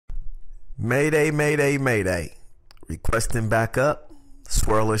Mayday, mayday, mayday. Requesting backup.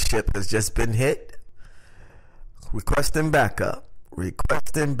 Swirler ship has just been hit. Requesting backup.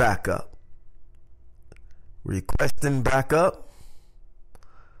 Requesting backup. Requesting backup.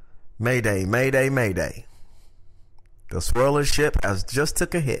 Mayday, mayday, mayday. The swirler ship has just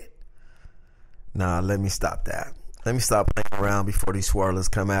took a hit. Nah, let me stop that. Let me stop playing around before these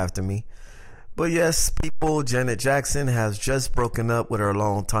swirlers come after me. But yes, people, Janet Jackson has just broken up with her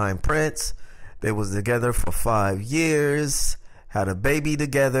longtime prince. They was together for 5 years, had a baby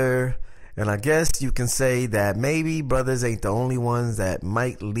together, and I guess you can say that maybe brothers ain't the only ones that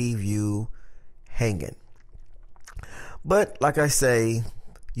might leave you hanging. But like I say,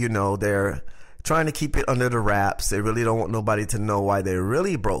 you know, they're trying to keep it under the wraps. They really don't want nobody to know why they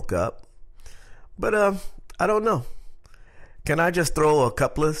really broke up. But I don't know. Can I just throw a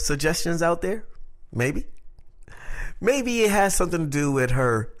couple of suggestions out there? Maybe it has something to do with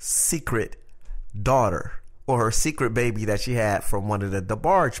her secret daughter or her secret baby that she had from one of the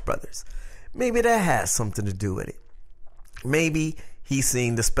DeBarge brothers. Maybe that has something to do with it. Maybe he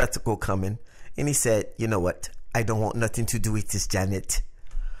seen the spectacle coming and he said, you know what? I don't want nothing to do with this, Janet.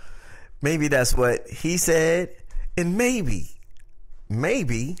 Maybe that's what he said. And maybe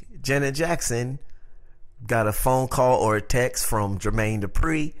Janet Jackson got a phone call or a text from Jermaine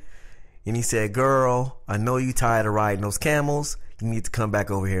Dupri, and he said, girl, I know you tired of riding those camels. You need to come back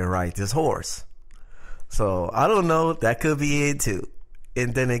over here and ride this horse. So I don't know. That could be it too.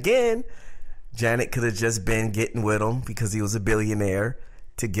 And then again, Janet could have just been getting with him because he was a billionaire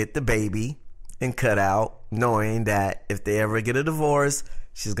to get the baby and cut out, knowing that if they ever get a divorce,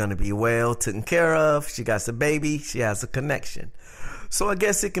 she's going to be well taken care of. She got a baby. She has a connection. So I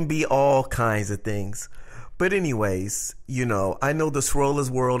guess it can be all kinds of things. But anyways, you know, I know the Swirlers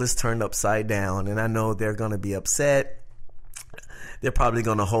world is turned upside down, and I know they're going to be upset. They're probably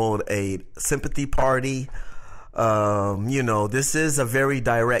going to hold a sympathy party. You know, this is a very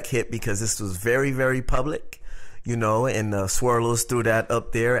direct hit because this was very, very public, you know, and the Swirlers threw that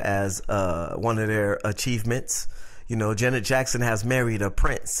up there as one of their achievements. You know, Janet Jackson has married a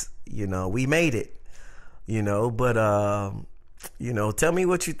prince. You know, we made it, you know, but you know, tell me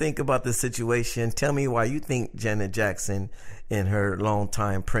what you think about the situation. Tell me why you think Janet Jackson and her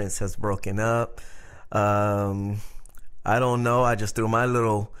longtime prince has broken up. I don't know. I just threw my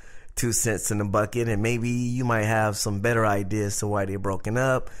little 2 cents in the bucket, and maybe you might have some better ideas to why they're broken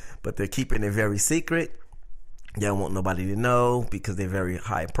up, but they're keeping it very secret. They don't want nobody to know because they're very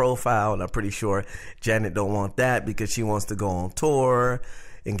high profile, and I'm pretty sure Janet don't want that because she wants to go on tour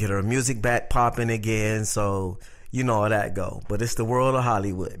and get her music back popping again. So you know how that go. But it's the world of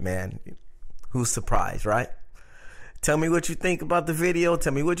Hollywood, man. Who's surprised, right? Tell me what you think about the video.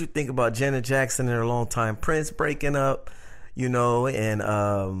 Tell me what you think about Janet Jackson and her longtime prince breaking up, you know, and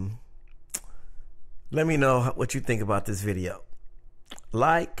let me know what you think about this video.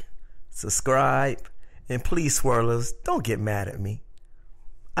 Like, subscribe, and please, Swirlers, don't get mad at me.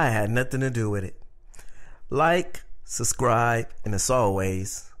 I had nothing to do with it. Like, subscribe, and as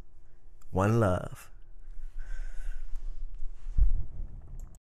always, one love.